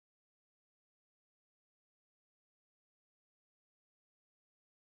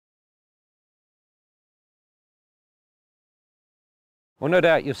Well, no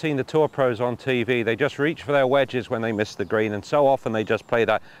doubt you've seen the tour pros on TV. They just reach for their wedges when they miss the green, and so often they just play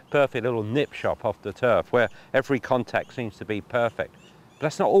that perfect little nip shot off the turf where every contact seems to be perfect. But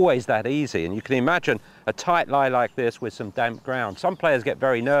that's not always that easy, and you can imagine a tight lie like this with some damp ground. Some players get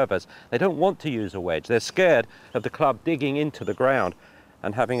very nervous. They don't want to use a wedge. They're scared of the club digging into the ground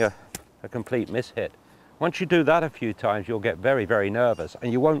and having a complete mishit. Once you do that a few times, you'll get very, very nervous,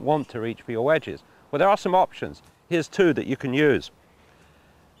 and you won't want to reach for your wedges. Well, there are some options. Here's two that you can use.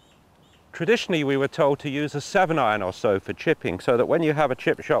 Traditionally, we were told to use a 7-iron or so for chipping, so that when you have a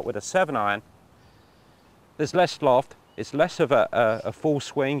chip shot with a 7-iron, there's less loft, it's less of a full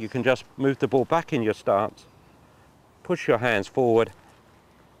swing. You can just move the ball back in your stance, push your hands forward,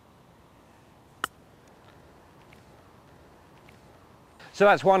 so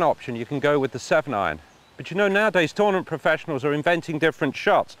that's one option. You can go with the 7-iron. But you know, nowadays tournament professionals are inventing different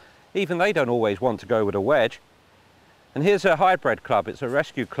shots. Even they don't always want to go with a wedge. And here's a hybrid club. It's a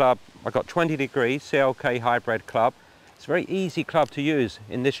rescue club. I've got 20 degrees CLK hybrid club. It's a very easy club to use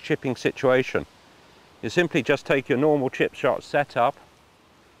in this chipping situation. You simply just take your normal chip shot setup,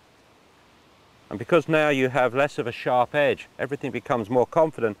 and because now you have less of a sharp edge, everything becomes more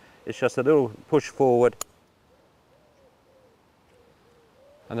confident. It's just a little push forward,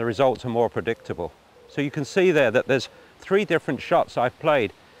 and the results are more predictable. So you can see there that there's 3 different shots I've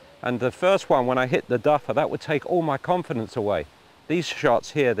played. And the first one, when I hit the duffer, that would take all my confidence away. These shots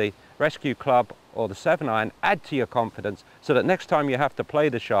here, the rescue club or the 7-iron, add to your confidence so that next time you have to play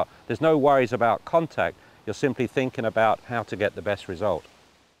the shot, there's no worries about contact. You're simply thinking about how to get the best result.